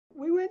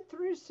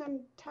through some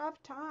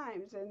tough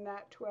times in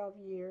that 12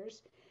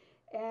 years,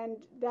 and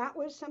that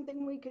was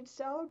something we could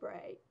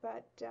celebrate.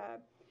 But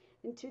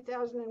in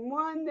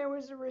 2001, there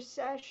was a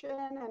recession,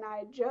 and I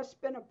had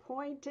just been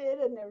appointed,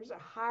 and there was a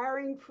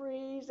hiring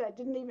freeze. I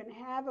didn't even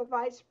have a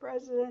vice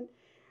president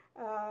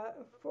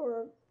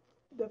for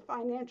the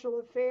financial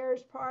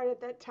affairs part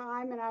at that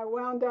time, and I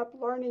wound up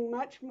learning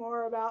much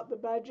more about the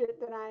budget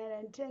than I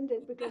had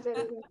intended because I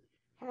didn't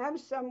have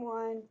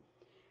someone.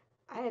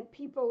 I had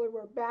people who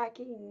were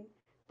backing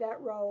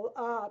that role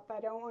up. I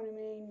don't want to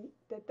mean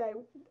that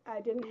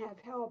I didn't have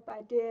help.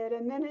 I did.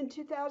 And then in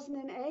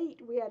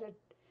 2008, we had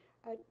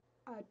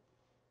a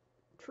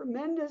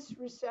tremendous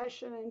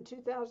recession. In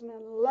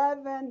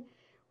 2011,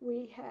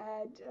 we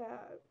had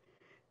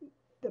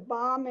the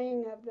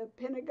bombing of the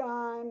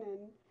Pentagon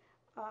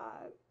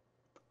uh,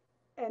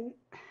 and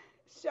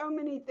so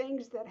many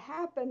things that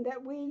happened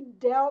that we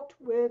dealt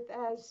with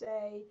as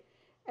a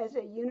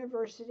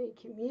university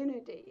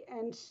community.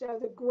 And so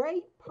the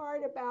great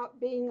part about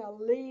being a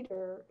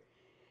leader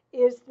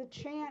is the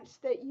chance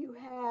that you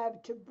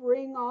have to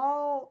bring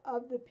all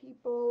of the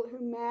people who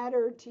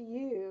matter to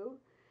you,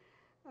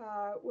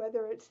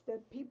 whether it's the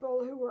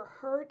people who were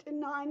hurt in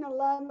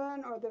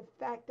 9/11 or the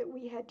fact that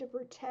we had to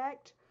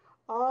protect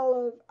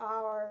all of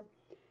our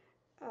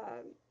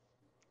uh,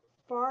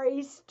 Far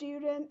East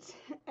students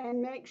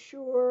and make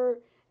sure,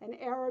 and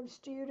Arab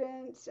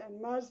students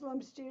and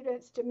Muslim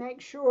students, to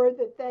make sure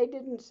that they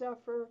didn't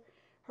suffer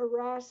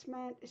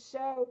harassment.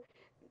 So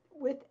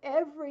with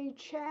every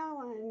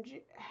challenge,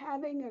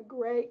 having a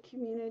great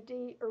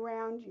community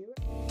around you.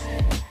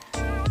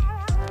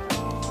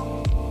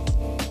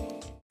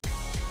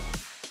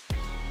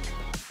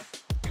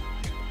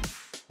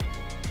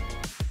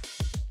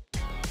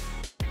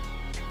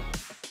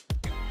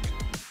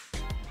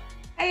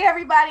 Hey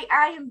everybody,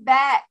 I am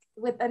back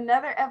with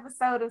another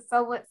episode of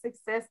So What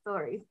Success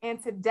Stories.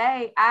 And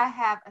today I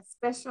have a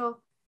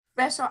special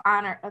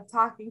honor of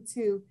talking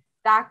to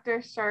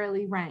Dr.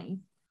 Shirley Raines.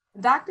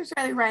 Dr.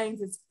 Shirley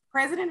Raines is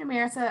President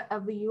Emerita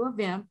of the U of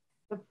M,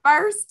 the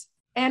first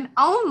and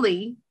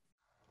only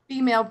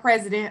female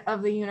president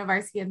of the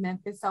University of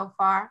Memphis so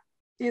far.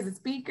 She is a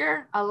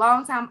speaker, a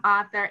longtime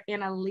author,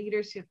 and a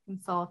leadership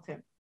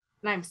consultant.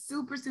 And I'm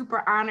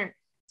super honored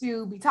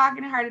to be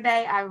talking to her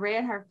today. I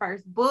read her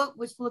first book,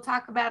 which we'll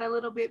talk about a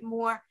little bit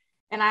more,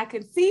 and I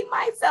could see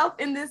myself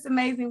in this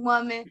amazing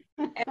woman.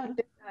 And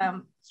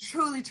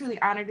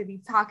truly honored to be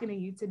talking to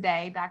you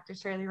today, Dr.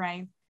 Shirley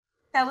Raines.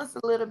 Tell us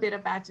a little bit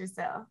about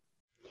yourself.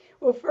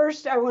 Well,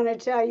 first, I want to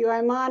tell you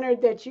I'm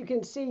honored that you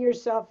can see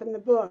yourself in the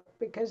book,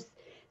 because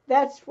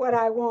that's what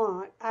I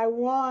want. I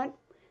want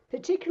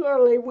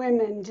particularly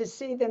women to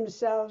see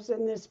themselves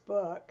in this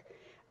book.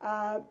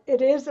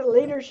 It is a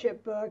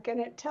leadership book, and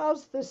it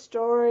tells the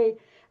story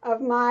of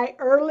my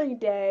early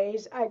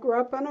days. I grew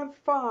up on a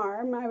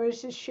farm. I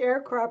was a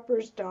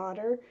sharecropper's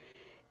daughter,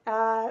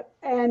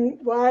 and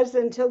was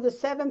until the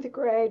 7th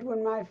grade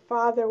when my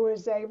father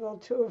was able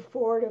to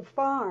afford a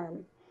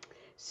farm.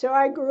 So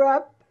I grew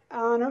up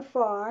on a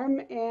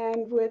farm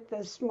and with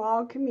a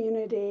small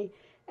community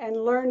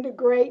and learned a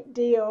great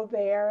deal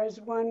there, as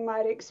one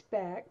might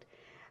expect.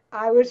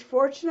 I was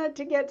fortunate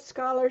to get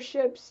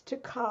scholarships to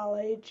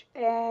college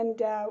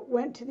and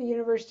went to the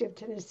University of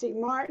Tennessee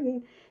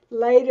Martin,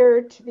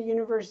 later to the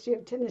University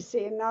of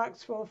Tennessee in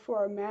Knoxville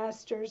for a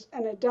master's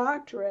and a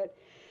doctorate.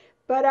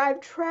 But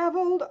I've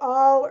traveled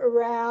all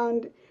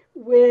around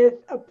with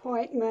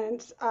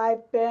appointments.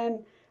 I've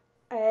been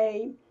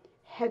a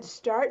Head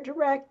Start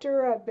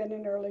director. I've been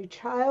an early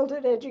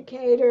childhood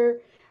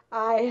educator.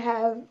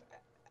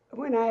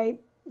 When I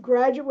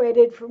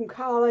graduated from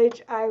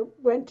college, I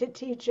went to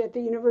teach at the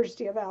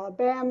University of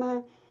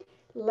Alabama,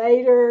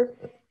 later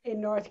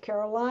in North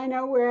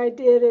Carolina, where I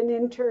did an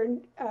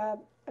intern, a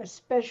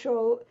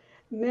special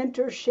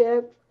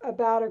mentorship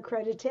about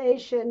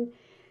accreditation,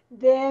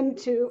 then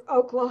to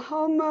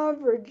Oklahoma,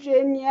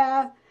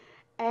 Virginia,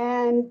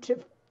 and to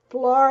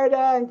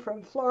Florida, and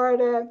from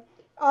Florida.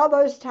 All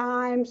those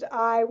times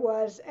I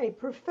was a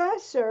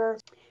professor,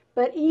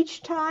 but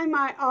each time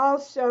I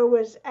also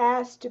was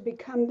asked to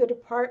become the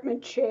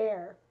department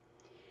chair,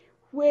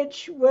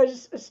 which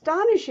was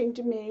astonishing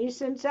to me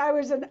since I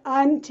was an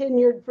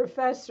untenured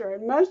professor,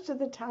 and most of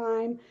the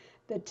time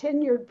the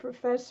tenured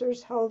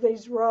professors hold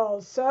these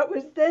roles. So it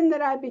was then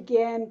that I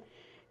began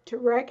to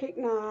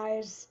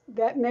recognize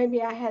that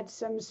maybe I had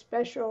some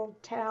special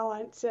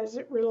talents as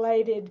it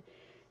related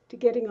to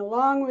getting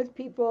along with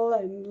people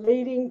and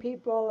leading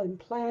people and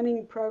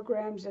planning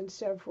programs and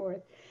so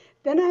forth.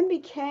 Then I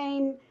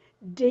became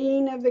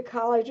Dean of the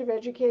College of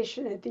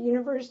Education at the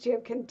University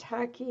of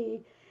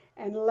Kentucky,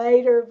 and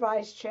later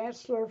Vice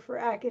Chancellor for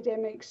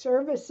Academic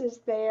Services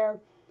there.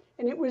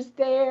 And it was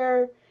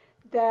there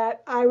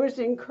that I was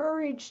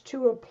encouraged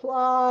to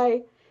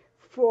apply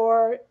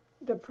for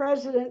the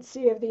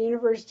presidency of the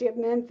University of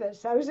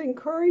Memphis. I was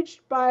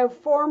encouraged by a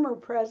former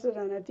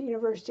president at the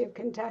University of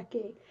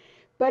Kentucky,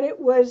 but it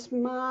was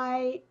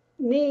my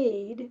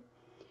need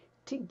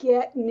to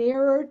get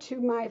nearer to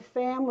my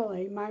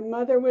family. My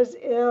mother was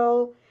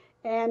ill,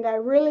 and I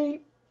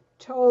really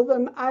told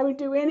them I would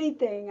do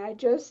anything. I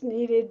just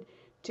needed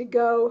to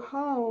go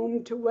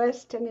home to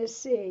West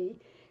Tennessee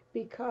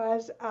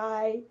because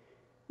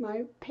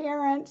my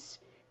parents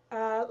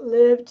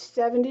lived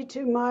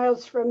 72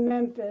 miles from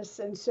Memphis,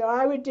 and so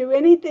I would do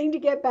anything to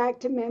get back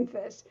to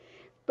Memphis.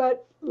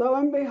 But lo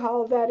and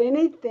behold, that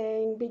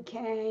anything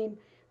became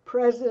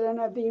president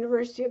of the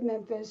University of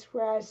Memphis,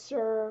 where I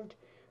served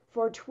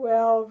for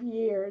 12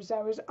 years.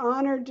 I was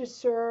honored to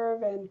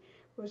serve and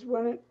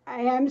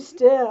I am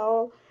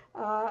still,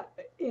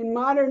 in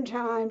modern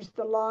times,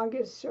 the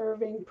longest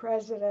serving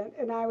president.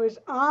 And I was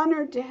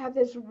honored to have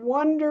this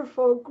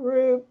wonderful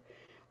group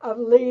of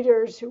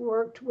leaders who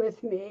worked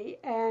with me.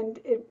 And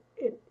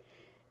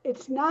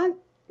it's not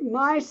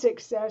my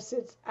success,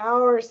 it's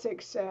our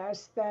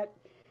success that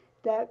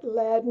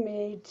led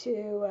me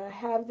to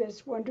have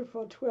this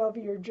wonderful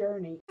 12-year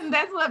journey. And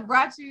that's what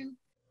brought you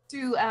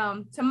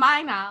to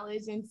my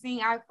knowledge and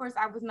seeing. Of course,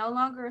 I was no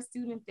longer a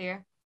student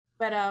there,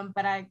 but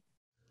I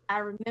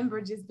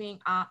remember just being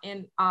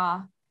in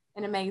awe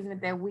and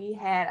amazement that we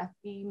had a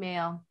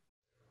female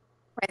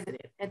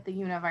president at the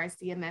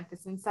University of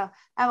Memphis. And so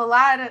I have a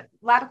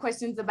lot of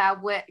questions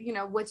about what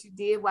you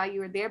did while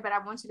you were there, but I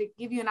want you to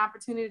give you an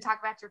opportunity to talk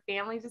about your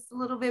family just a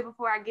little bit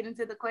before I get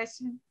into the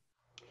question.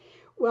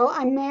 Well,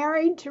 I'm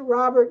married to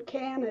Robert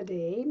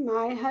Kennedy.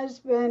 My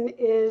husband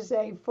is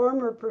a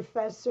former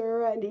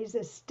professor, and he's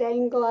a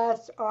stained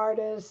glass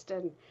artist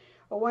and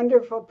a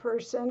wonderful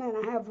person.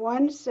 And I have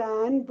one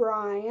son,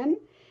 Brian,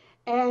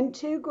 and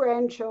two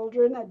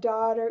grandchildren,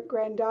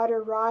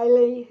 granddaughter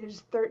Riley, who's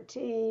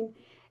 13,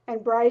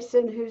 and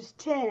Bryson, who's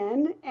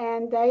 10.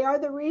 And they are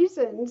the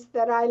reasons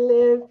that I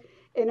live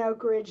in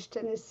Oak Ridge,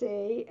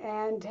 Tennessee,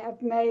 and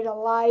have made a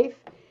life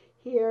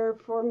here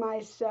for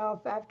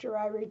myself after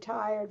I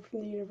retired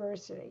from the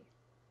university.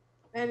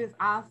 That is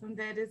awesome.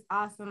 That is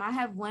awesome. I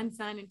have one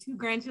son and two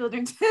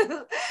grandchildren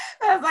too.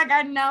 I was like,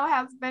 I know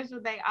how special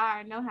they are.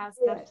 I know how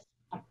special.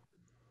 Yes.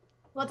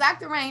 Well,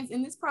 Dr. Raines,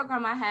 in this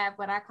program, I have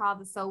what I call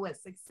the So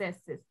What Success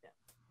System.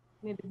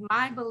 And it is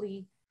my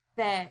belief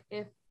that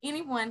if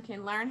anyone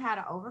can learn how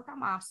to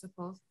overcome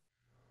obstacles,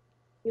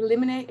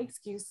 eliminate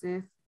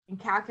excuses, and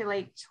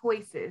calculate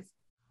choices,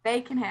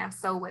 they can have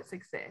so what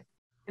success.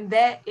 And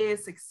that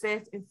is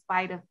success in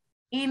spite of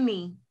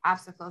any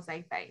obstacles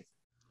they face.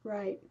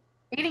 Right.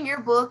 Reading your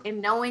book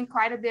and knowing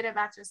quite a bit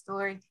about your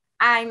story,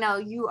 I know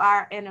you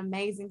are an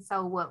amazing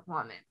so what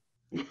woman.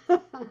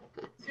 Well,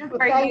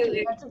 thank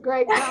you. That's a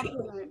great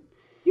compliment.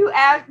 You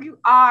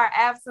are,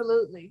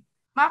 absolutely.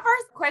 My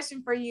first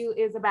question for you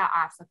is about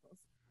obstacles.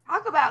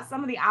 Talk about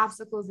some of the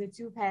obstacles that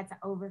you've had to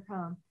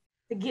overcome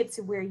to get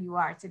to where you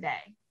are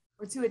today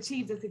or to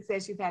achieve the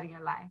success you've had in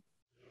your life.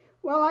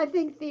 Well, I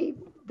think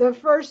the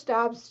first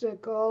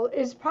obstacle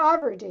is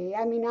poverty.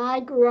 I mean, I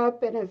grew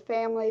up in a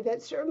family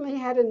that certainly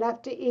had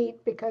enough to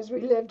eat because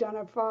we lived on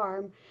a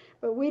farm,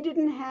 but we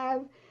didn't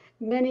have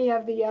many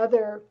of the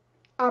other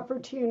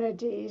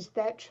opportunities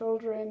that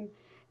children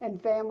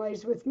and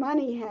families with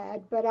money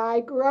had. But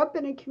I grew up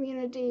in a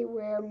community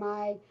where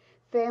my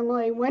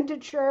family went to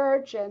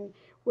church and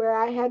where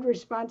I had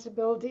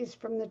responsibilities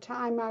from the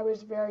time I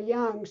was very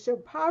young. So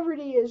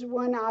poverty is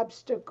one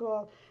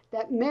obstacle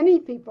that many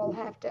people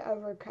have to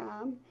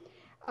overcome.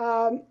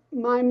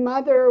 My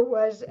mother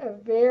was a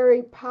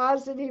very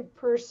positive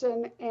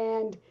person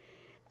and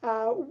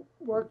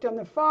worked on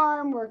the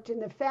farm, worked in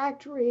the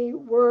factory,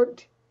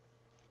 worked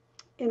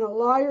in a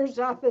lawyer's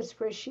office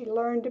where she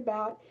learned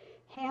about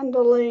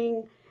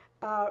handling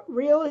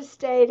real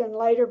estate and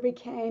later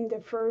became the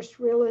first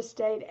real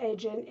estate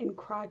agent in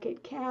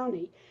Crockett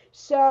County.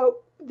 So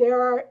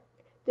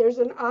there's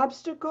an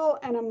obstacle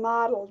and a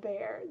model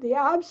there. The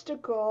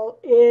obstacle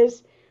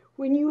is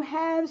when you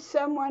have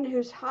someone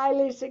who's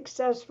highly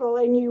successful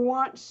and you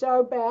want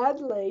so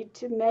badly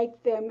to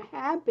make them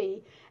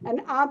happy.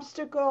 An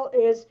obstacle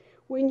is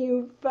when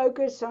you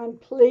focus on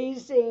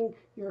pleasing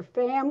your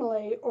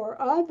family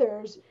or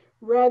others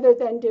rather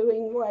than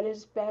doing what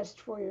is best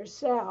for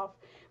yourself.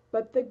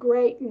 But the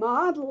great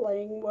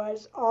modeling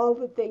was all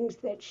the things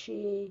that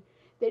she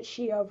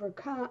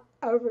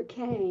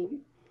overcame.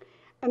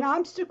 An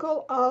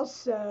obstacle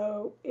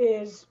also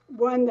is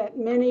one that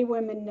many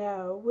women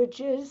know, which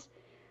is,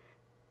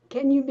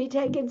 can you be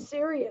taken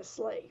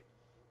seriously?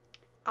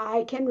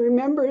 I can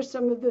remember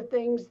some of the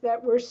things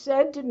that were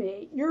said to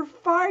me. You're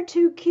far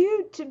too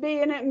cute to be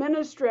an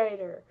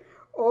administrator.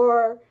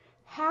 Or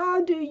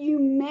how do you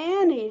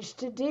manage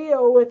to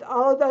deal with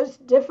all of those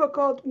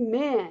difficult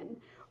men?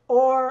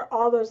 Or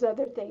all those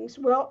other things.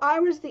 Well, I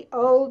was the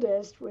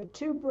oldest with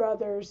two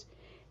brothers,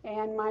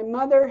 and my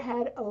mother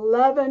had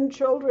 11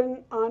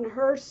 children on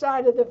her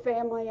side of the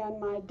family, and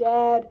my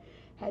dad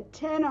had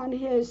 10 on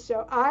his.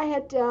 So I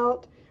had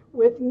dealt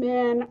with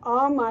men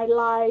all my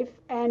life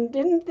and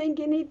didn't think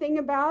anything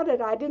about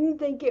it. I didn't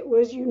think it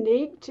was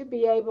unique to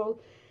be able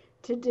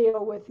to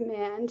deal with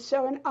men.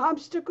 So an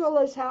obstacle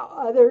is how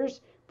others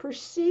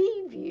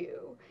perceive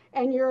you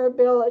and your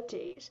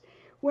abilities.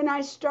 When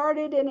I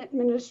started in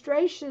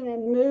administration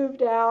and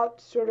moved out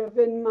sort of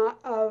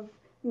of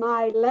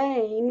my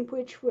lane,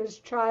 which was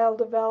child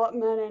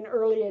development and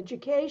early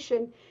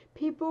education,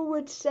 people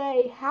would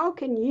say, how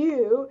can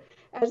you,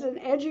 as an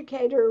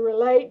educator,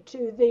 relate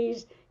to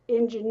these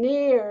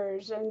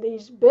engineers and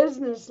these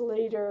business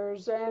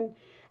leaders and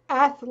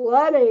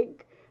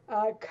athletic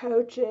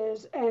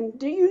coaches? And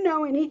do you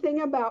know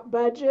anything about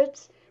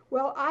budgets?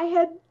 Well, I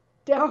had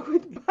dealt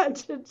with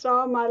budgets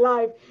all my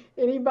life.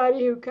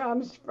 Anybody who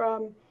comes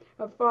from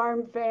a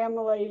farm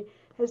family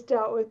has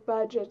dealt with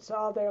budgets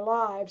all their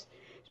lives.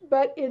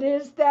 But it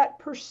is that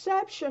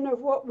perception of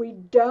what we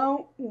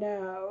don't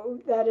know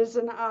that is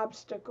an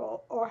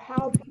obstacle, or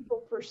how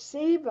people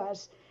perceive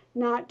us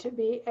not to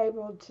be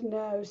able to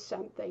know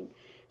something.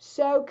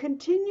 So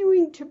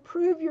continuing to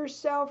prove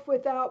yourself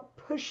without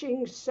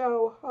pushing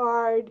so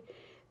hard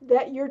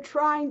that you're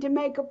trying to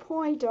make a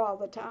point all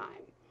the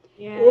time.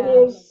 Yeah. It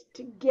is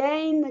to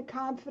gain the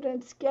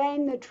confidence,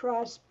 gain the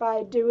trust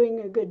by doing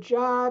a good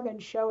job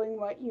and showing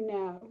what you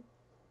know.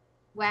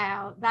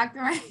 Wow, Dr.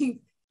 Raines,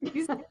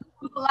 you said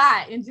a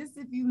lot in just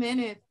a few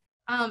minutes.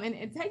 And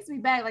it takes me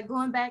back, like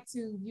going back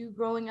to you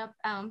growing up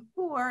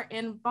poor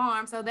in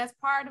farm. So that's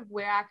part of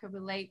where I could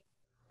relate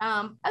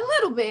a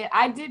little bit.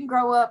 I didn't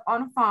grow up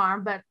on a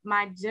farm, but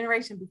my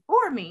generation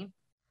before me,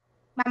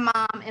 my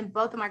mom and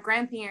both of my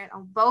grandparents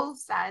on both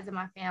sides of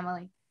my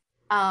family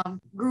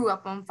grew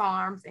up on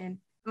farms, and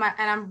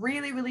I'm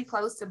really, really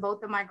close to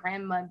both of my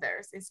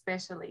grandmothers,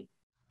 especially.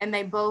 And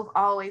they both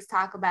always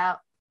talk about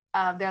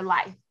their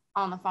life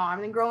on the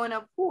farm and growing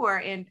up poor.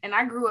 And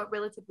I grew up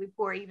relatively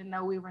poor, even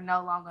though we were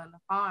no longer on the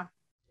farm.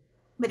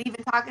 But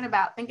even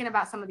thinking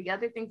about some of the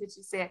other things that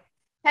you said,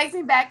 takes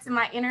me back to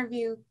my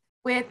interview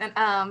with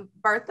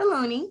Bertha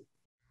Looney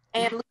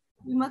and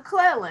Lucy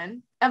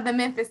McClellan of the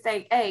Memphis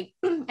State 8.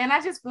 And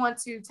I just want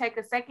to take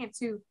a second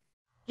to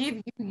give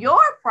you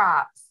your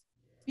props,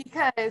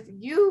 because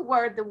you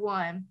were the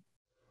one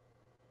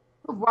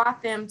who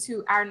brought them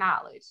to our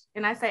knowledge.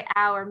 And I say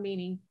our,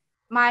 meaning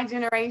my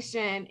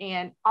generation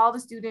and all the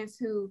students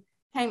who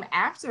came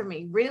after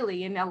me,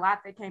 really, and a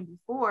lot that came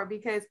before.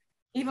 Because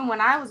even when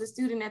I was a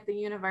student at the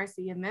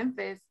University of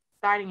Memphis,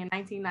 starting in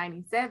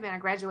 1997, I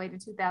graduated in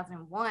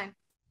 2001,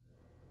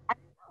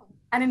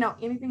 I didn't know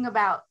anything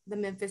about the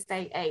Memphis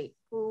State 8,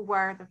 who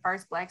were the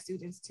first Black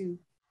students to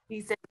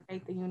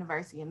desegregate the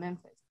University of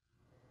Memphis.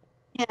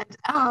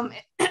 And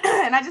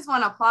and I just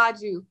want to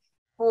applaud you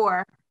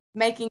for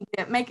making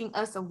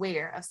us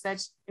aware of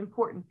such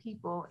important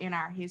people in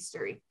our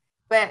history.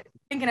 But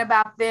thinking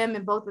about them,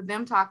 and both of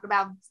them talked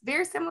about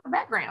very similar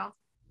backgrounds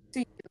to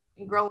you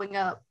and growing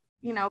up,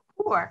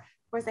 poor.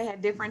 Of course, they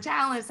had different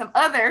challenges, some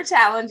other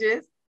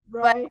challenges.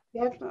 Right,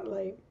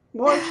 definitely.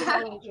 More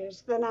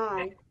challenges than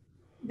I.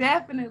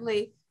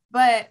 Definitely.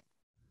 But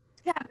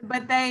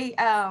they,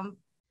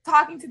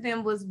 talking to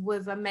them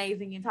was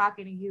amazing, and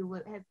talking to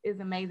you is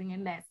amazing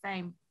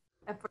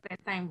for that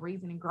same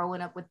reason, and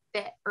growing up with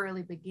that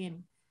early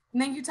beginning.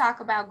 And then you talk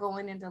about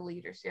going into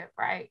leadership,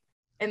 right?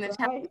 And the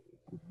challenge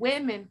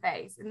women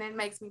face. And that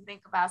makes me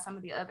think about some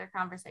of the other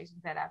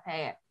conversations that I've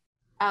had.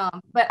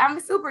 But I'm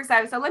super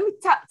excited. So let me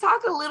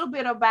talk a little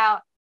bit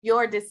about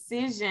your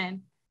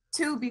decision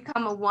to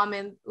become a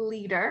woman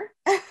leader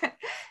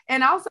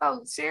and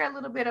also share a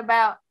little bit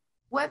about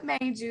what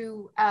made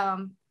you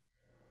want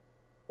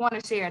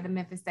to share the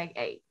Memphis State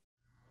 8.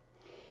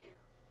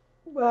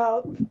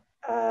 Well,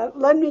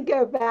 let me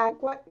go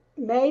back. What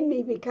made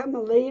me become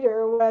a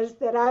leader was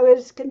that I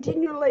was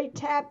continually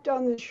tapped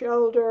on the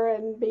shoulder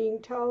and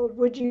being told,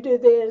 would you do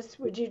this?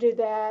 Would you do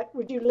that?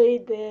 Would you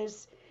lead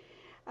this?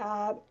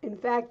 In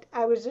fact,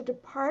 I was a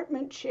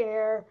department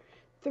chair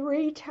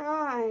 3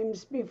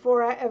 times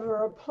before I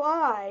ever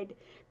applied,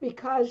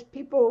 because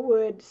people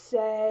would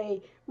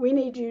say, we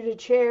need you to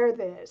chair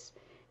this.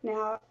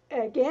 Now,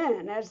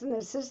 again, as an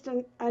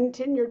assistant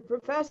untenured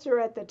professor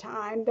at the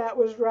time, that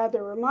was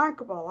rather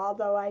remarkable,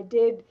 although I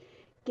did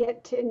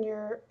get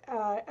tenure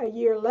a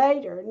year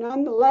later.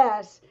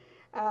 Nonetheless,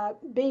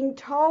 being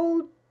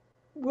told,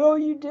 will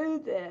you do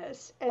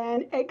this,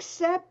 and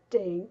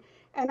accepting.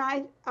 And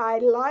I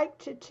like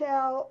to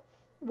tell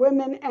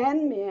women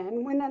and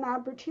men, when an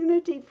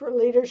opportunity for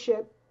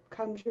leadership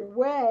comes your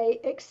way,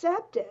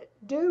 accept it,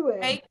 do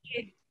it.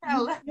 You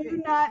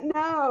do not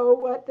know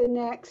what the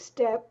next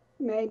step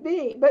may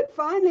be. But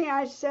finally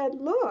I said,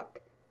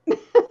 look,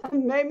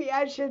 maybe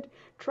I should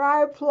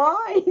try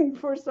applying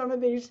for some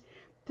of these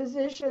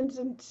positions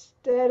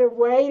instead of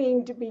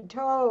waiting to be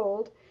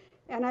told.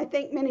 And I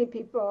think many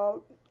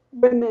people,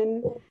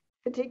 women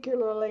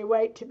particularly,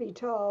 wait to be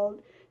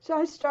told. So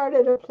I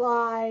started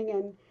applying,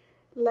 and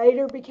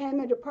later became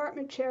a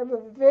department chair of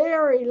a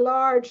very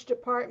large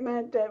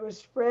department that was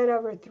spread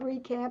over 3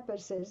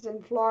 campuses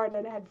in Florida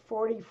and had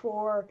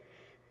 44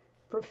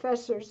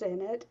 professors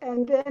in it.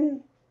 And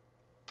then,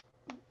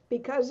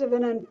 because of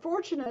an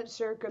unfortunate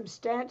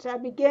circumstance, I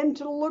began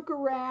to look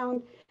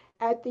around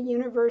at the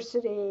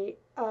University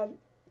of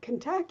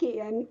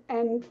Kentucky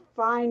and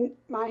find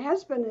my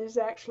husband is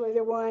actually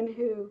the one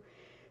who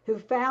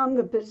found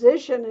the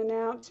position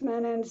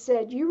announcement and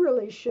said, you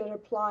really should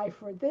apply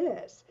for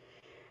this.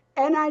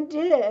 And I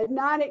did,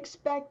 not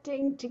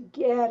expecting to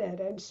get it.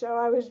 And so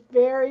I was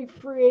very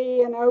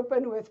free and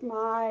open with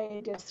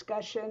my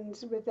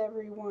discussions with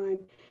everyone.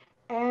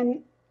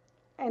 And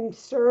and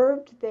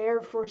served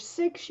there for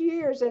 6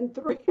 years. And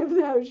 3 of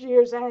those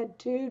years, I had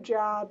two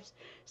jobs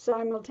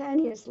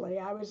simultaneously.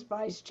 I was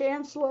Vice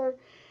Chancellor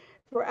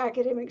for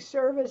Academic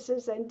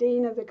Services and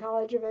Dean of the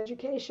College of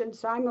Education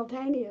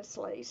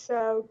simultaneously.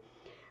 So,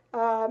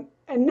 and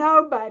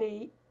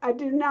I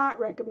do not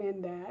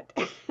recommend that.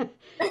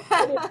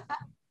 But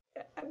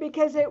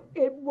because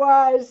it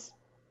was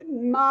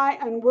my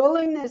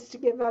unwillingness to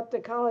give up the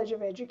College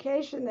of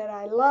Education that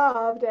I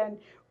loved and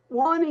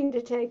wanting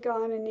to take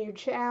on a new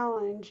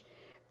challenge,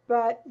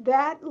 but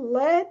that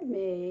led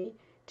me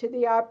to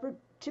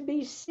to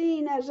be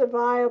seen as a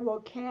viable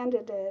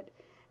candidate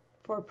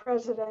for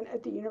president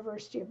at the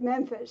University of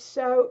Memphis.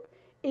 So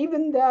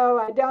even though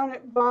I don't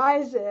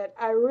advise it,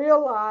 I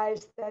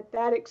realized that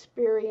that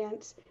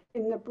experience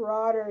in the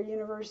broader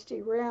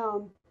university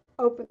realm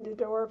opened the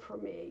door for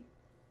me.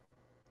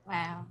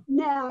 Wow.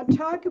 Now,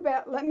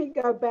 let me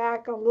go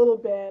back a little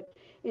bit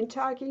in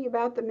talking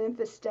about the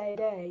Memphis State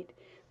Aid.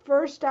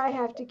 First, I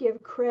have to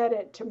give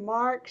credit to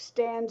Mark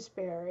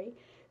Stansberry,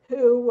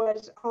 who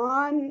was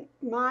on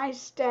my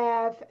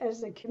staff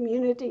as a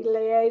community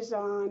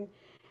liaison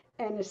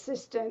and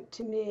assistant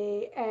to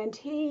me, and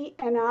he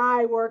and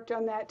I worked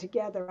on that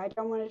together. I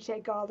don't want to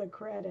take all the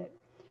credit.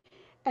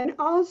 And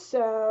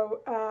also,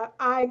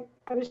 I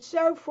was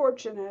so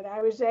fortunate.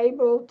 I was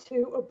able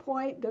to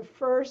appoint the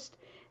first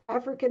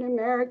African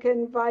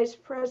American vice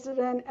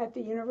president at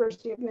the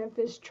University of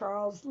Memphis,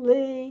 Charles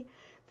Lee,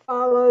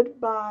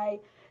 followed by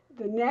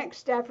the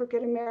next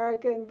African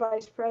American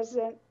vice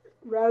president,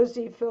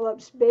 Rosie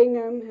Phillips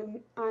Bingham,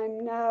 whom I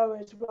know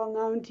is well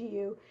known to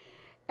you.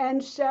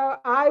 And so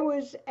I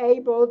was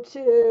able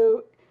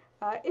to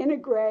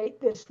integrate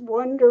this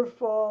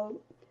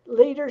wonderful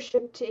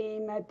leadership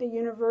team at the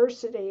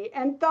university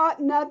and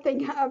thought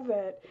nothing of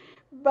it.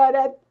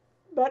 But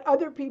but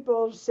other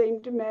people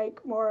seemed to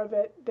make more of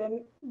it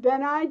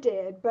than I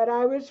did. But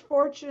I was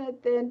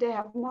fortunate then to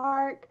have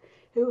Mark,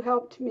 who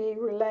helped me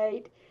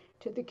relate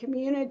to the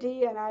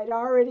community, and I'd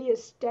already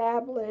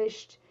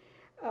established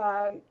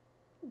uh,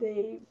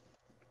 the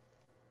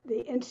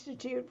the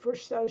Institute for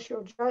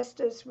Social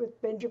Justice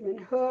with Benjamin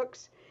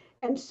Hooks.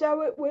 And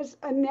so it was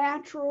a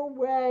natural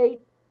way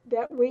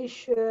that we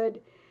should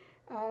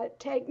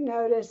take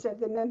notice of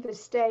the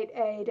Memphis State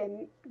Aid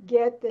and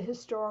get the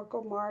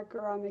historical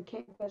marker on the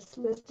campus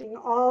listing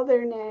all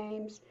their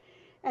names.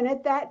 And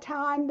at that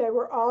time, they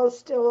were all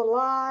still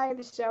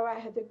alive, so I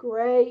had the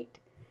great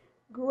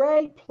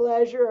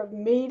pleasure of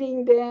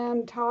meeting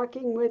them,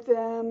 talking with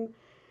them,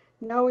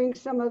 knowing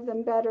some of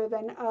them better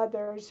than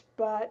others.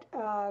 But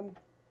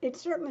it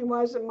certainly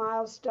was a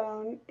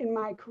milestone in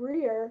my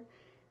career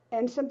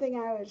and something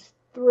I was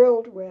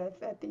thrilled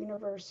with at the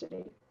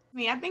university. I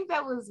mean, I think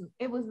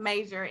it was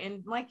major.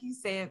 And like you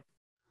said,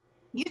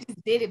 you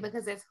just did it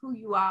because that's who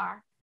you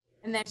are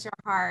and that's your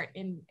heart.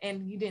 And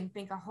you didn't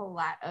think a whole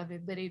lot of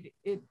it, but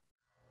it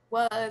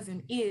was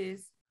and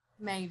is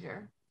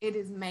major. It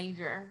is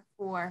major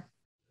for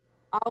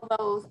all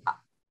those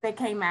that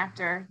came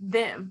after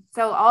them.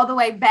 So all the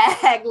way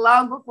back,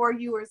 long before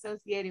you were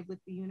associated with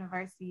the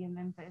university in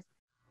Memphis.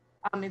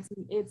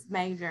 It's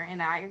major,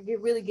 and I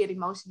really get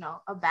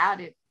emotional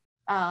about it.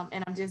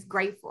 And I'm just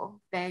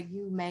grateful that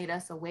you made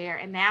us aware.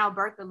 And now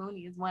Bertha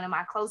Looney is one of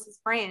my closest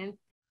friends,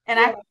 and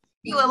yeah. I give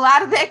you a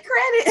lot of that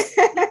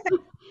credit.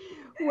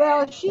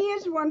 Well, she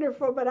is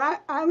wonderful, but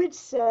I would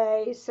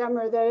say,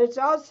 Summer, that it's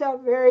also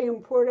very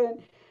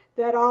important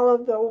that all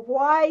of the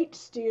white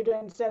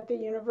students at the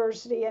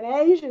university and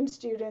Asian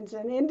students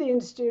and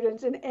Indian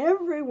students and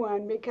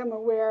everyone become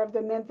aware of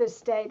the Memphis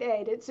State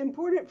Aid. It's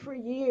important for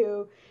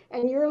you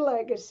and your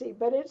legacy,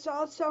 but it's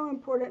also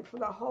important for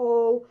the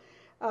whole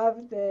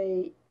of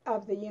the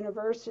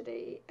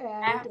university.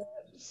 And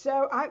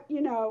so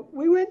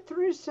we went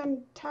through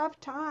some tough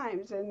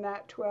times in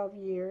that 12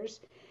 years,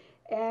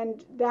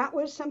 and that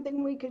was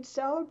something we could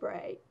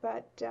celebrate.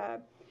 But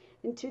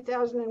in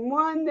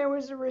 2001, there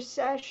was a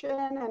recession,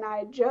 and I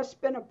had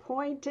just been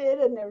appointed,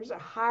 and there was a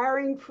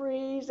hiring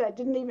freeze. I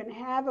didn't even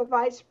have a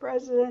vice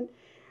president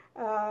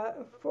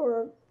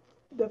for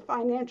the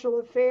financial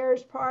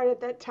affairs part at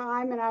that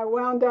time, and I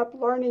wound up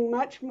learning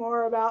much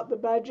more about the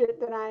budget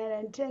than I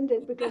had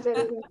intended because I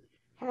didn't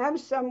have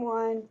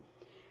someone.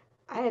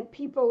 I had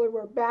people who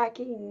were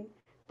backing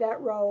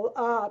that role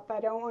up. I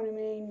don't want to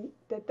mean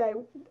that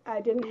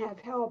I didn't have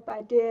help.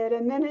 I did.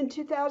 And then in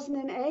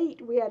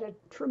 2008, we had a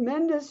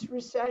tremendous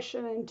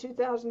recession. In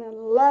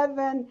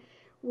 2011,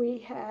 we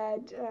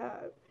had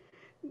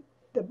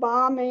the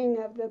bombing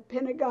of the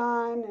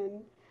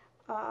Pentagon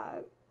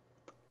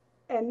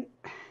and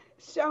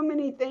so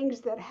many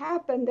things that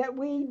happened that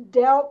we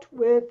dealt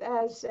with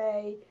as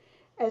a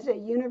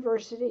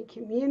university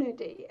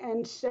community.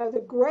 And so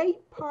the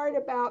great part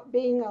about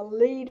being a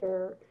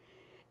leader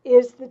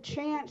is the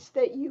chance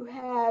that you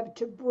have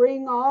to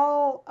bring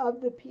all of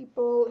the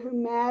people who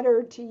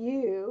matter to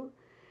you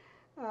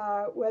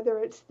whether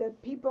it's the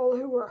people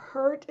who were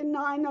hurt in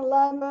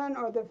 9/11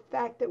 or the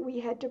fact that we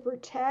had to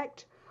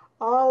protect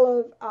all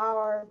of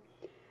our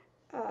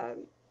uh,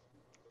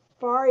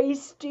 Far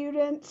East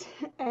students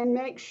and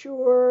make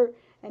sure,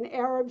 and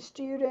Arab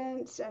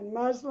students and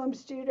Muslim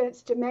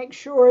students, to make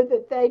sure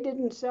that they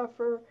didn't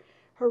suffer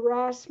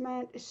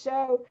harassment.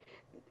 So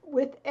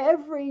with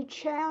every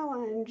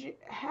challenge,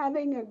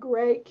 having a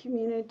great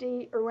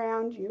community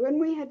around you. And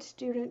we had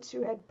students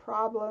who had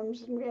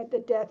problems, and we had the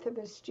death of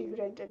a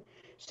student, and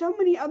so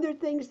many other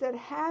things that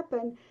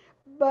happened.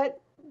 But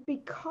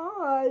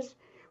because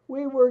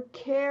we were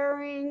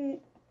caring,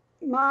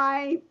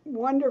 my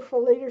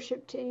wonderful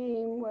leadership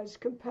team was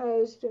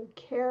composed of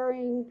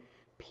caring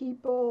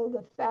people,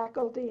 the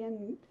faculty,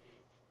 and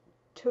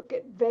took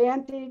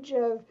advantage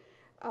of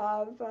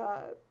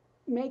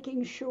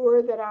making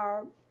sure that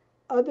our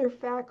other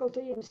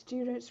faculty and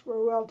students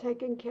were well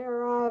taken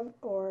care of,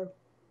 or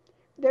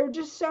there are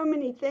just so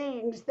many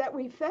things that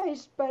we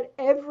faced, but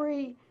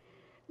every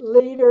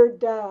leader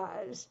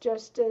does,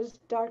 just as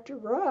Dr.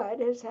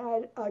 Rudd has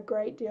had a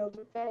great deal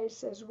to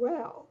face as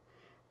well.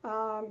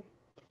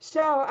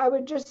 So I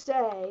would just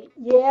say,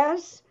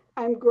 yes,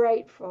 I'm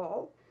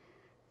grateful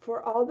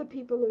for all the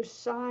people who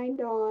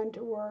signed on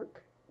to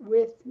work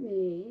with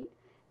me,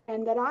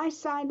 and that I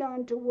signed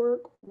on to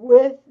work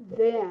with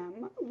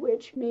them,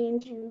 which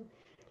means you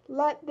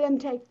let them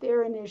take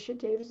their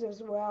initiatives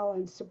as well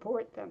and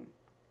support them.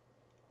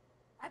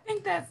 I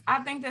think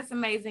that's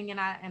amazing, and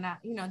I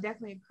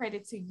definitely a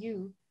credit to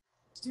you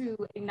to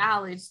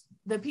acknowledge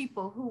the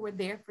people who were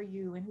there for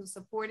you and who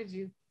supported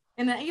you,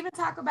 and then even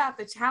talk about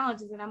the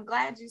challenges. And I'm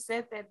glad you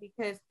said that,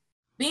 because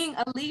being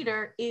a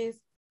leader is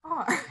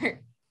hard.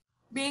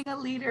 Being a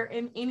leader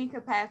in any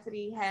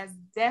capacity has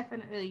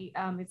definitely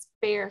its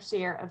fair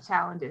share of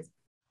challenges,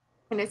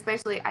 and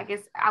especially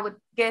I would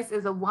guess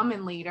as a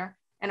woman leader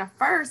and a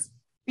first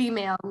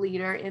female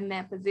leader in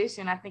that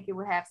position, I think it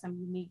would have some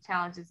unique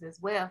challenges as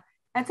well.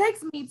 That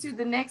takes me to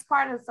the next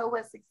part of the So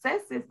What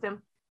Success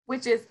system,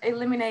 which is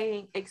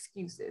eliminating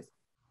excuses.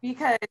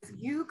 Because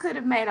you could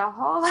have made a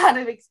whole lot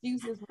of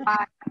excuses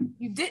why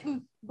you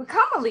didn't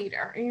become a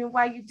leader and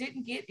why you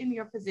didn't get in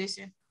your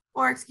position,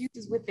 or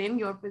excuses within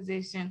your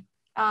position,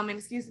 and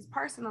excuses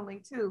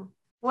personally too.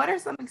 What are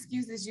some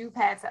excuses you've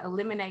had to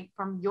eliminate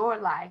from your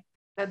life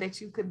so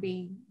that you could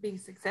be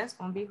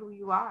successful and be who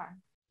you are?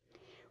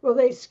 Well,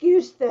 the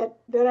excuse that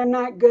I'm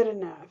not good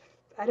enough,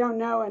 I don't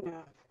know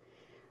enough.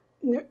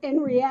 In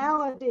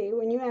reality,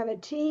 when you have a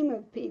team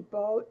of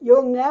people,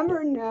 you'll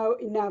never know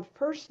enough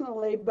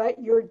personally,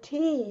 but your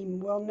team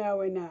will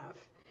know enough.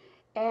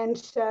 And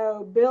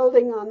so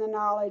building on the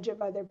knowledge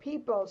of other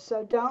people.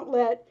 So don't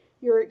let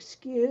your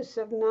excuse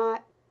of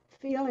not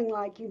feeling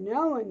like you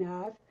know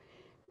enough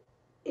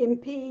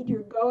impede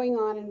your going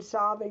on and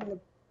solving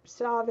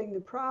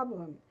the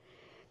problem.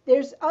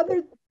 There's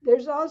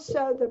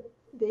also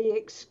the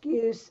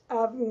excuse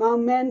of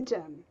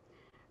momentum.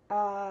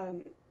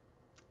 Um,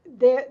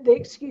 the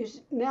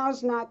excuse,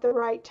 now's not the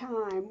right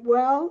time.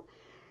 Well,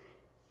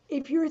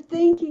 if you're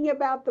thinking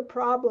about the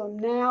problem,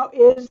 now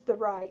is the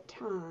right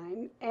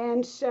time.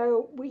 And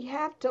so we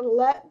have to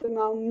let the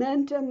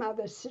momentum of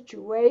a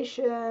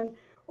situation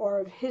or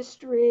of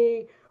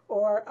history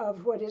or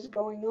of what is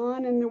going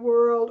on in the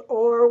world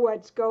or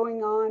what's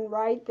going on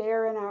right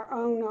there in our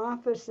own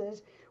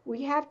offices,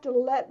 we have to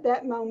let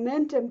that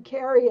momentum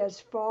carry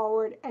us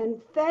forward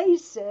and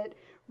face it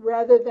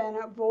rather than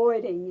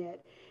avoiding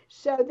it.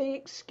 So the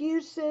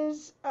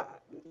excuses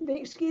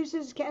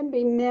can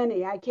be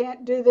many. I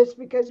can't do this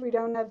because we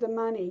don't have the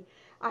money.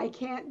 I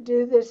can't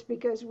do this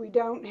because we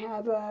don't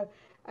have a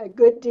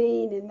good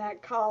dean in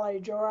that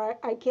college, or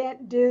I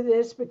can't do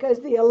this because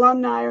the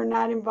alumni are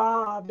not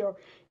involved,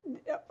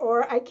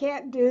 or I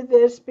can't do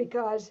this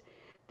because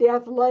the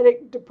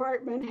athletic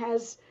department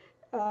has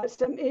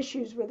some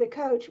issues with the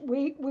coach.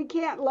 We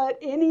can't let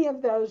any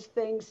of those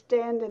things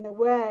stand in the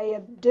way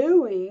of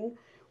doing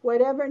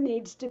whatever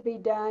needs to be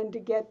done to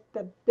get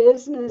the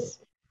business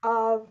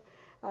of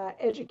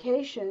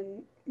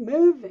education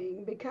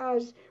moving,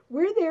 because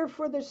we're there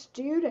for the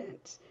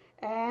students.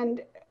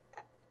 And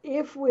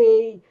if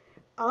we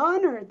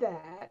honor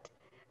that,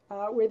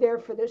 we're there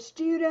for the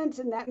students,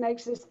 and that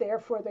makes us there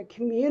for the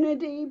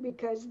community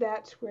because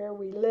that's where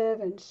we live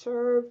and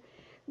serve.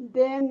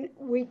 Then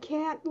we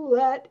can't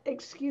let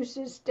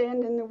excuses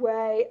stand in the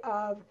way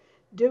of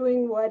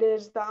doing what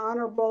is the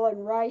honorable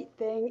and right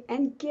thing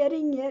and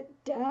getting it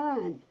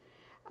done.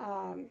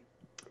 Um,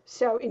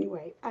 so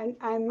anyway,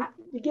 I'm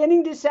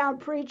beginning to sound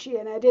preachy,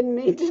 and I didn't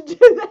mean to do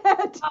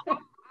that.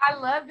 I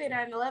love it.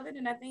 I love it.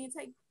 And I think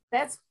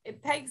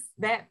it takes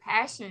that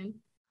passion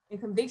and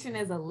conviction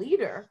as a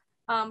leader.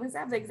 Because I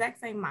have the exact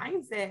same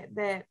mindset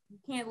that you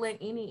can't let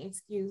any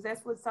excuse.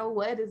 That's what So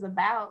What is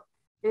about,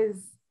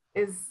 is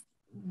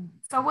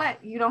so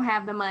what? You don't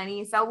have the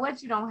money. So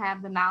what? You don't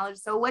have the knowledge.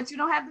 So what? You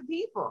don't have the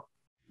people.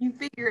 You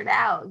figure it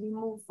out. You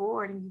move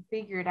forward and you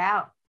figure it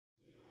out.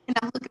 And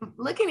I'm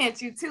looking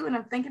at you too, and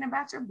I'm thinking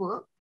about your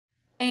book,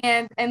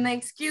 and the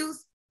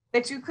excuse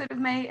that you could have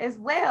made as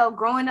well,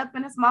 growing up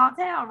in a small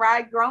town,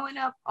 right? Growing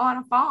up on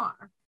a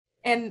farm.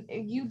 And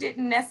you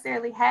didn't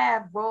necessarily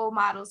have role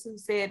models who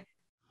said,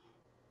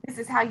 this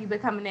is how you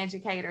become an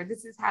educator.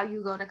 This is how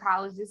you go to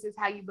college. This is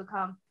how you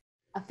become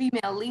a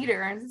female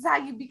leader. And this is how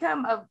you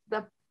become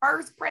the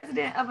first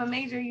president of a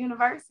major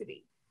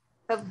university.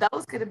 So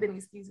those could have been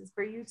excuses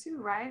for you too,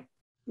 right?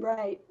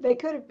 Right. They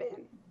could have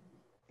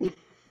been.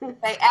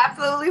 They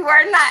absolutely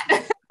were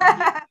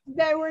not.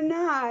 They were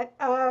not.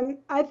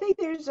 I think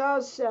there's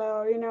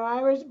also,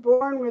 I was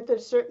born with a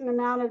certain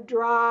amount of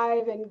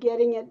drive and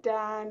getting it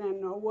done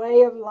and a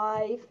way of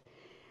life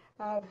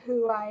of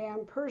who I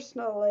am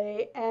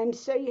personally. And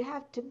so you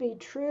have to be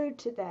true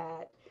to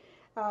that,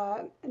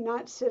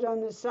 not sit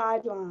on the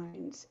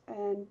sidelines.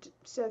 And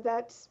so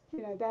that's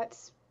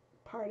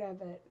part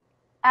of it.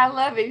 I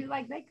love it. You're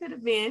like, they could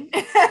have been.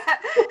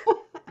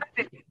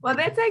 Well,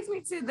 that takes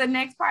me to the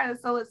next part of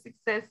the SOLID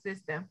success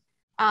system,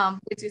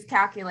 which is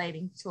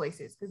calculating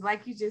choices. Because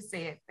like you just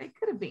said, they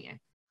could have been.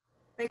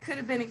 They could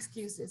have been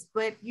excuses,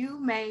 but you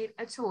made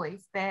a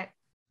choice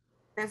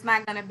that's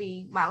not going to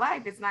be my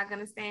life. It's not going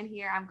to stand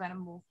here. I'm going to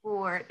move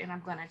forward and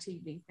I'm going to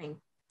achieve these things.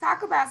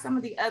 Talk about some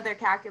of the other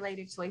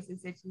calculated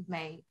choices that you've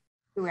made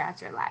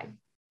throughout your life.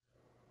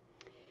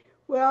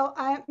 Well,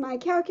 my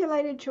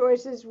calculated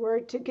choices were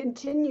to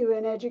continue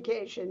in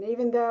education.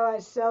 Even though I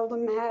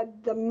seldom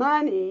had the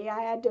money, I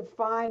had to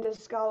find a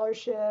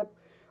scholarship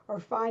or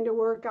find a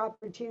work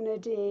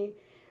opportunity.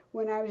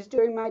 When I was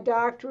doing my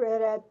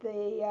doctorate at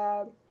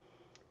the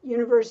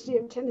University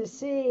of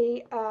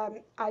Tennessee,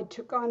 I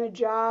took on a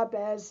job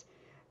as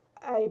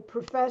a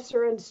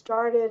professor and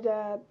started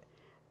a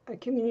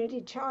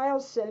community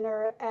child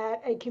center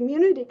at a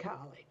community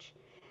college.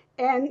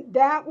 And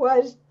that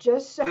was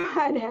just so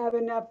I'd have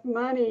enough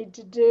money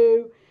to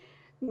do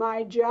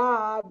my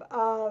job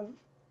of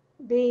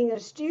being a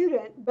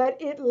student. But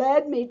it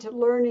led me to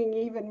learning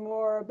even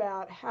more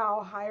about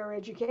how higher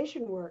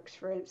education works,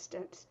 for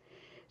instance.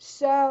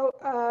 So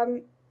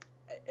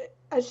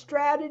a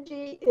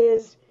strategy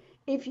is,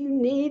 if you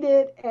need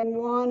it and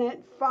want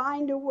it,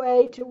 find a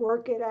way to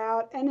work it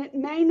out. And it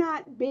may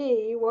not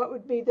be what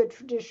would be the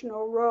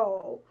traditional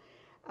role.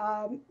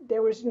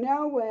 There was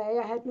no way,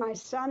 I had my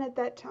son at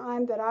that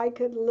time, that I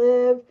could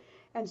live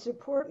and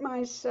support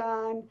my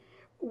son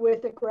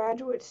with a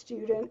graduate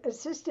student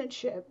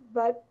assistantship.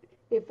 But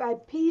if I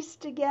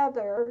pieced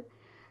together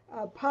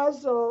a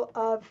puzzle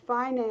of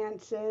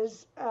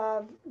finances,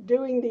 of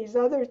doing these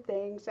other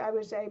things, I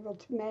was able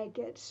to make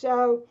it.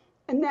 So,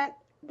 and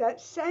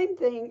that same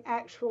thing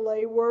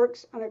actually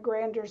works on a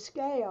grander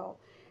scale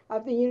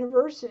of the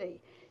university.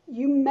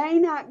 You may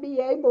not be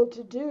able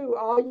to do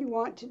all you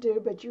want to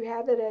do, but you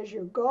have it as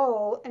your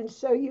goal. And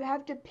so you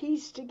have to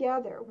piece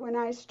together. When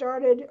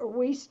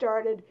we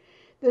started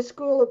the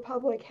School of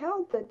Public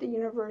Health at the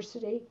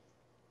university,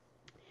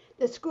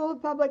 the School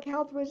of Public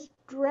Health was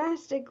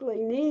drastically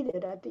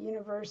needed at the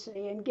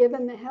university. And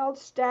given the health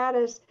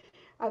status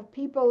of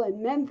people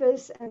in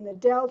Memphis and the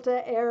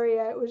Delta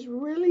area, it was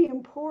really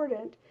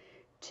important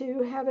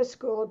to have a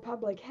School of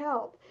Public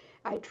Health.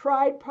 I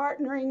tried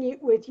partnering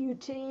with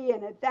UT,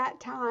 and at that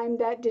time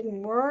that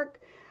didn't work.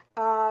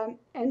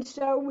 And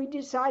so we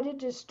decided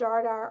to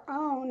start our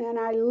own. And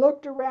I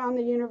looked around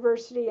the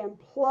university and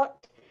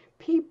plucked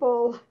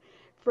people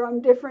from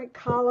different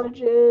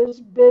colleges,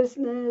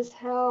 business,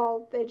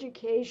 health,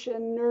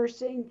 education,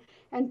 nursing,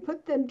 and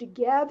put them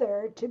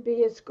together to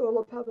be a School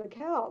of Public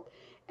Health.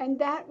 And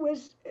that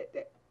was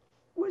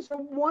a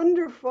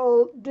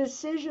wonderful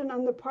decision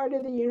on the part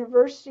of the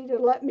university to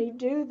let me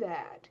do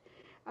that.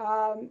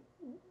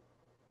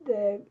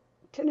 The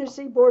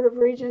Tennessee Board of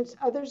Regents,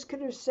 others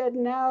could have said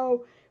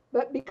no,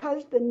 but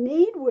because the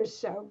need was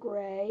so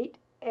great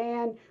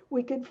and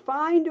we could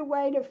find a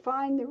way to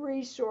find the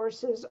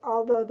resources,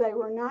 although they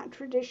were not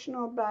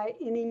traditional by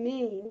any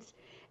means.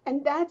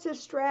 And that's a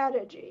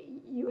strategy.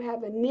 You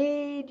have a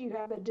need, you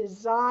have a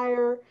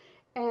desire,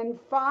 and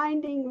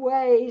finding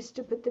ways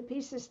to put the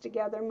pieces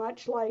together,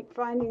 much like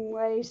finding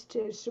ways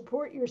to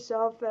support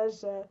yourself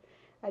as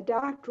a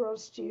doctoral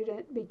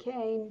student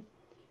became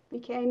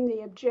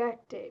the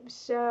objective.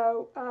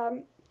 So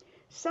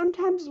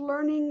sometimes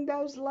learning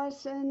those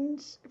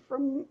lessons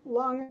from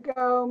long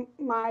ago,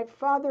 my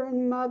father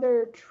and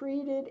mother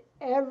treated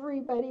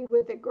everybody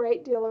with a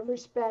great deal of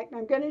respect.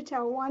 I'm going to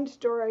tell one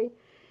story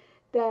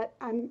that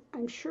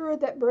I'm sure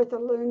that Bertha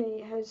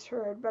Looney has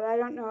heard, but I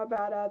don't know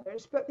about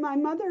others. But my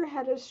mother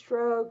had a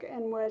stroke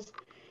and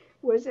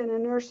was in a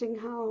nursing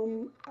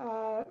home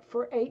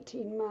for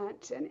 18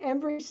 months. And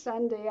every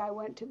Sunday I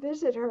went to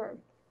visit her.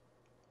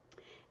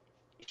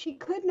 She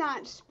could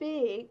not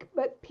speak,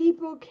 but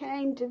people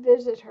came to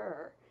visit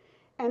her.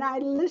 And I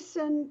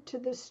listened to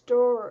the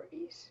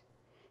stories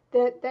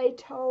that they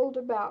told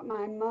about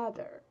my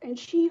mother. And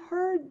she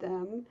heard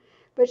them,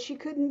 but she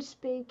couldn't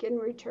speak in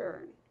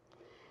return.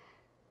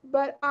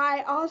 But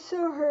I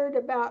also heard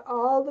about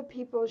all the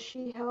people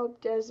she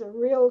helped as a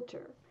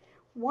realtor.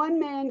 One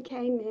man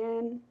came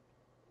in.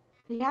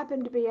 He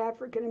happened to be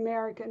African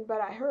American,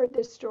 but I heard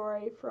this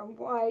story from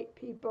white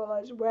people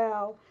as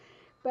well.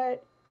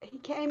 But he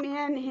came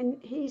in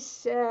and he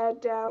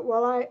said,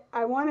 well,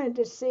 I wanted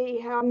to see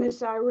how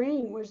Miss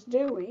Irene was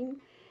doing.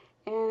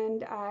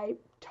 And I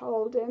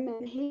told him,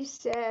 and he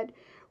said,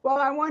 well,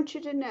 I want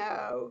you to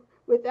know,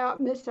 without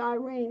Miss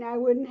Irene, I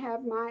wouldn't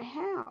have my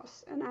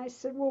house. And I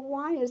said, well,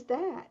 why is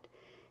that?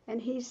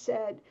 And he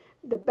said,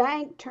 the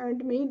bank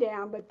turned me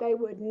down, but they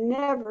would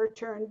never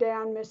turn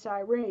down Miss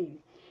Irene.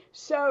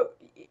 So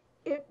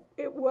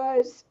it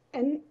was,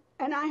 and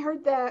I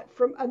heard that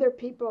from other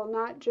people,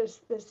 not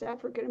just this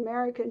African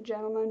American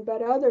gentleman,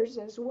 but others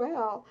as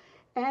well.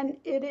 And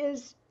it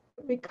is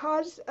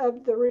because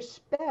of the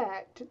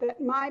respect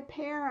that my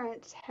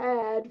parents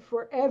had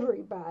for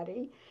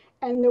everybody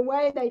and the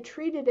way they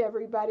treated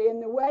everybody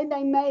and the way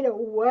they made a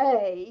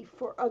way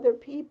for other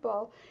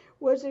people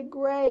was a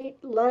great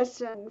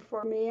lesson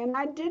for me. And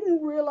I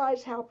didn't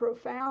realize how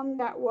profound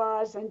that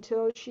was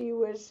until she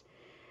was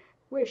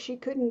where she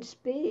couldn't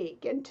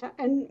speak.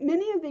 And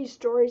many of these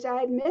stories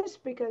I had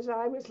missed because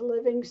I was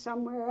living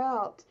somewhere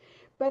else.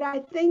 But I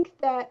think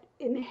that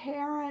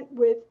inherent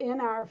within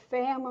our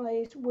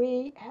families,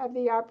 we have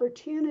the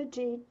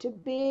opportunity to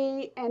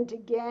be and to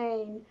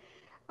gain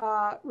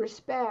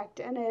respect,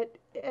 and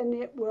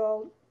it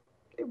will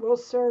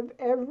serve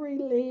every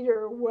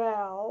leader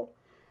well.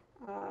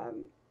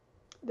 Um,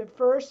 the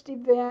first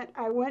event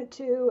I went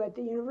to at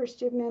the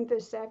University of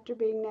Memphis after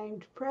being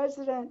named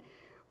president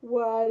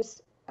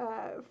was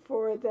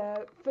for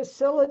the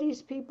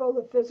facilities people,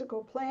 the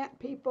physical plant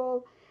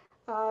people.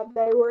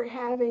 They were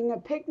having a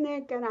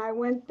picnic, and I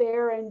went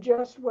there and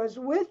just was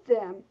with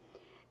them.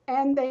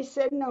 And they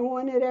said no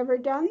one had ever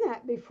done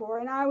that before.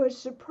 And I was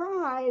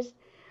surprised,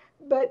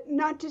 but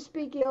not to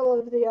speak ill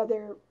of the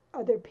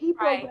other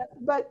people, Right.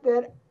 but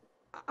that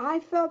I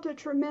felt a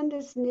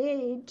tremendous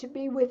need to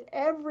be with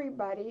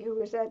everybody who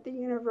was at the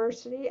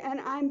university,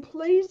 and I'm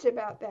pleased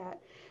about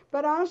that.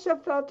 But I also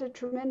felt a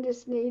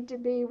tremendous need to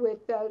be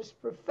with those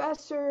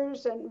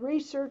professors and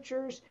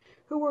researchers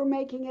who were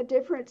making a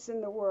difference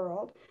in the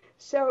world.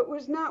 So it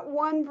was not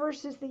one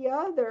versus the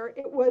other,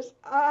 it was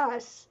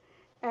us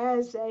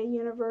as a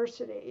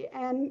university.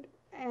 And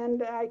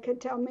I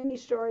could tell many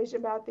stories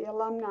about the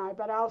alumni,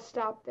 but I'll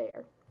stop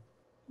there.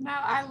 No,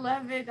 I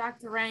love it,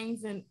 Dr.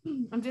 Raines. And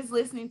I'm just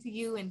listening to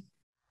you. And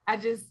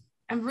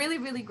I'm really,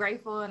 really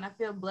grateful. And I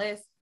feel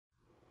blessed,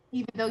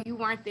 even though you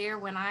weren't there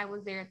when I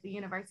was there at the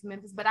University of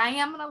Memphis. But I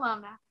am an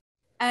alumni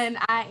and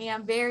I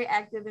am very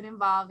active and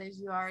involved, as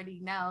you already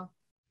know.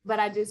 But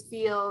I just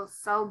feel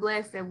so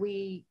blessed that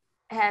we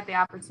had the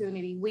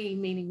opportunity, we,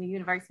 meaning the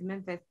University of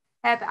Memphis,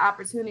 had the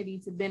opportunity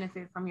to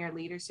benefit from your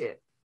leadership.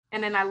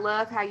 And then I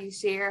love how you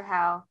share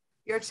how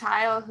your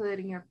childhood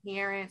and your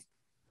parents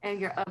and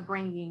your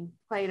upbringing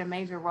played a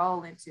major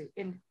role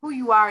in who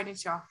you are, and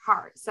it's your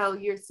heart. So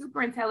you're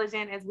super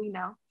intelligent, as we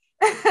know,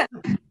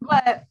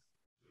 but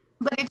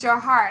it's your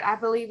heart. I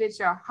believe it's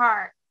your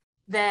heart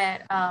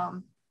that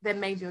that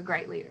made you a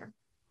great leader,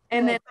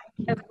 and Well,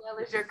 then as well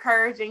as your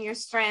courage and your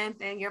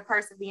strength and your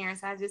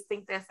perseverance. I just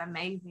think that's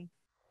amazing,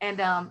 and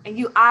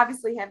you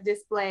obviously have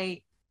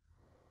displayed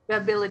the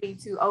ability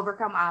to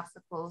overcome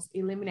obstacles,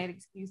 eliminate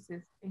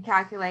excuses, and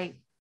calculate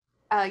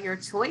your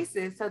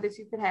choices so that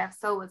you could have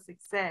so much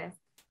success.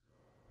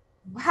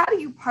 How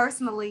do you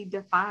personally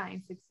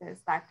define success,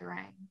 Dr.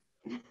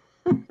 Rain?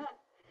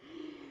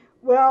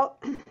 well,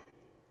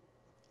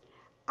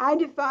 I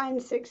define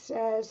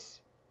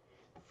success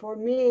for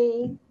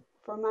me,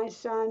 for my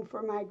son,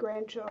 for my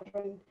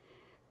grandchildren,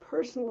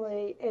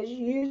 personally, as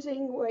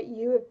using what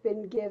you have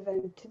been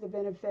given to the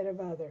benefit of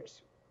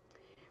others.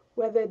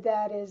 Whether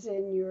that is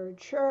in your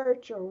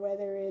church or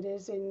whether it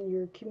is in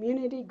your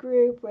community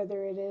group,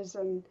 whether it is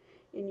in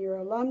your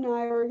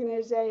alumni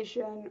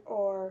organization,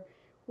 or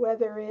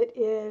whether it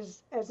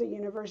is as a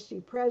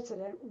university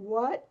president,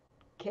 what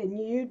can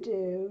you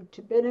do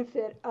to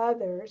benefit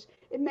others?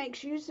 It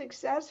makes you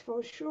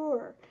successful,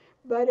 sure,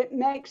 but it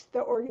makes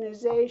the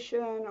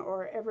organization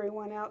or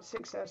everyone else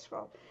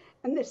successful.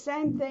 And the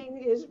same thing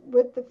is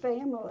with the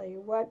family.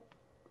 What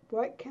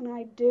can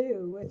I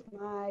do with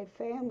my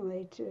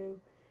family to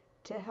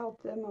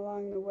help them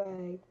along the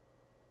way?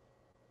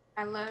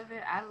 I love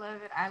it. I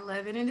love it. I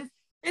love it. And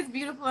it's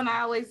beautiful. And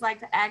I always like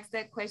to ask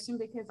that question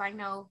because I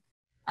know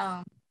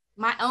um,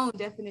 my own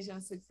definition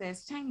of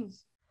success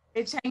changes.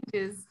 It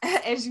changes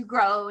as you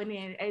grow and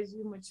then as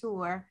you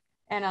mature.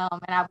 And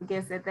I would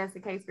guess that that's the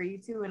case for you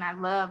too. And I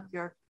love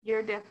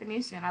your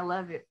definition. I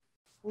love it.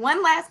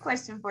 One last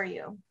question for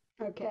you.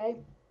 Okay.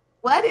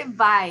 What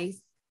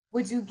advice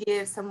would you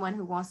give someone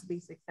who wants to be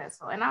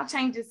successful? And I'll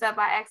change this up.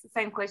 I ask the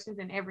same questions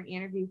in every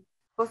interview,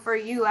 but for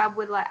you, I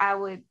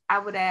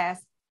would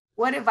ask,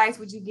 what advice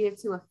would you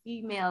give to a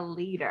female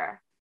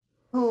leader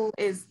who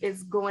is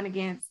going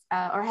against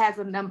or has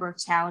a number of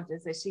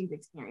challenges that she's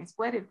experienced?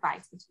 What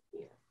advice would you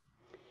give?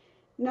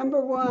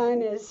 Number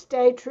one is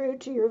stay true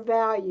to your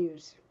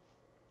values.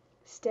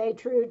 Stay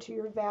true to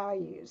your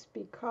values,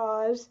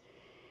 because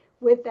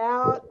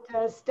without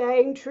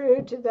staying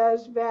true to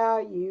those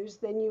values,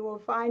 then you will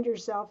find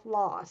yourself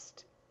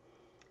lost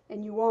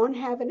and you won't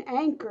have an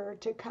anchor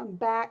to come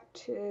back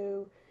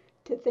to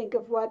to think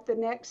of what the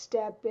next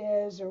step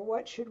is or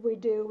what should we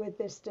do with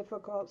this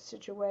difficult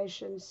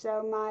situation.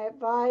 So my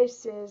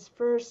advice is,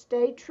 first,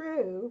 stay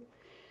true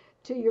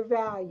to your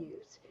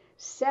values.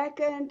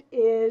 Second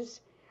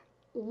is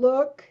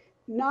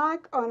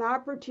knock on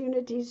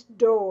opportunity's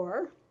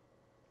door.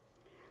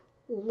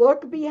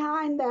 Look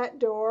behind that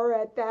door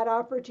at that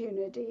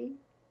opportunity.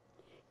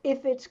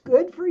 If it's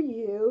good for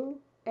you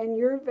and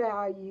your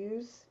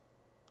values,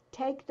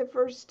 take the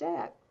first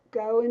step.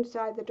 Go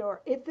inside the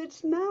door. If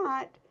it's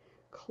not,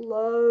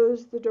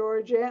 close the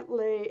door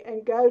gently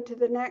and go to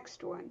the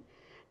next one.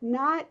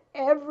 Not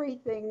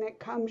everything that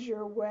comes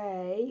your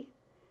way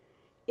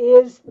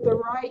is the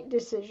right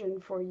decision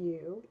for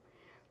you,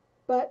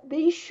 but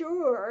be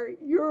sure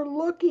you're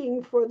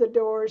looking for the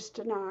doors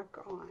to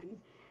knock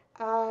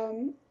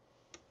on.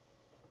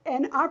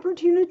 An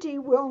opportunity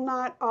will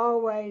not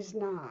always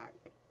knock.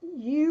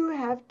 You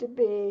have to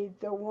be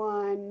the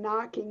one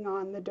knocking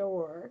on the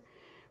door,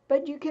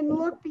 but you can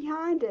look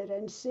behind it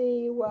and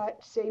see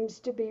what seems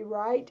to be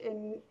right,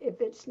 and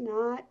if it's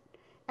not.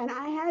 And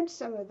I had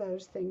some of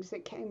those things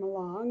that came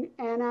along,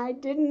 and I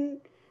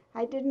didn't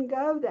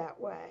go that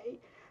way.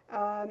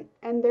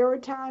 And there were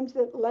times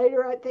that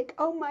later I think,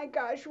 oh my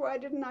gosh, why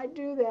didn't I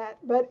do that?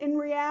 But in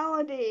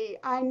reality,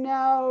 I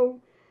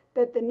know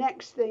that the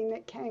next thing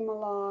that came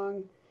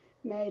along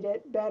made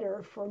it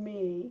better for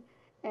me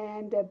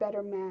and a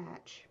better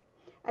match.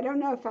 I don't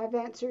know if I've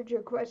answered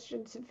your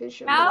question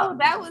sufficiently. No,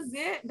 that was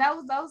it.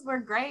 Those were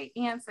great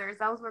answers.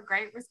 Those were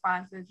great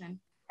responses.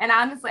 And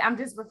honestly, I'm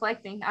just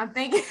reflecting. I'm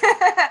thinking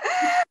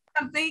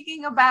I'm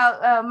thinking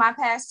about my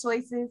past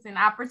choices and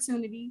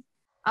opportunities.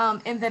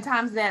 And the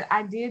times that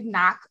I did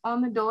knock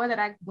on the door, that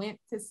I went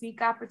to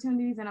seek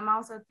opportunities. And I'm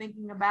also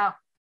thinking about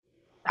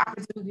the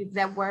opportunities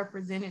that were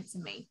presented to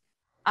me,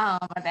 or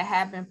that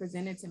have been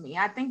presented to me.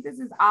 I think this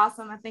is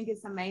awesome. I think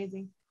it's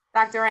amazing.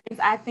 Dr. Raines,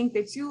 I think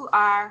that you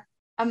are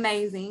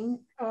amazing.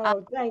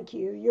 Oh, thank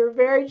you. You're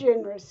very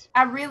generous.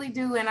 I really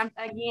do. And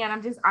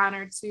I'm just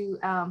honored to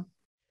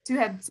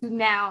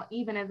now,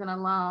 even as an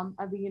alum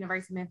of the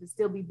University of Memphis,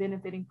 still be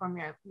benefiting from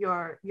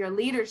your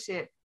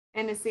leadership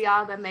and to see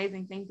all the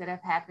amazing things that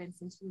have happened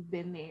since you've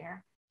been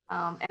there.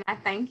 And I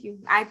thank you.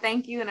 And I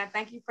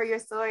thank you for your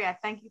story. I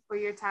thank you for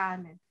your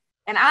time.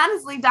 And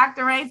honestly,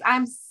 Dr. Raines,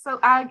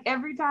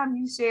 every time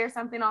you share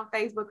something on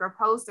Facebook or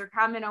post or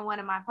comment on one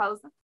of my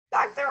posts,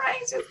 Dr.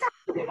 Raines just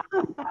commented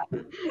on that.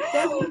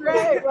 That's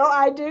great. Well,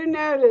 I do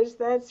notice,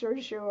 that's for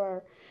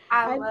sure.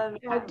 I love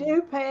it. I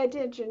do pay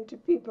attention to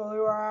people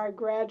who are our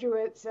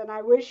graduates, and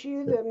I wish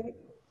you the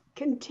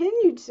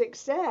continued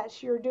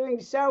success. You're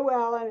doing so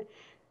well, and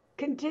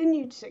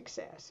continued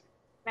success.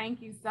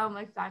 Thank you so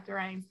much, Dr.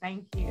 Raines.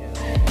 Thank you.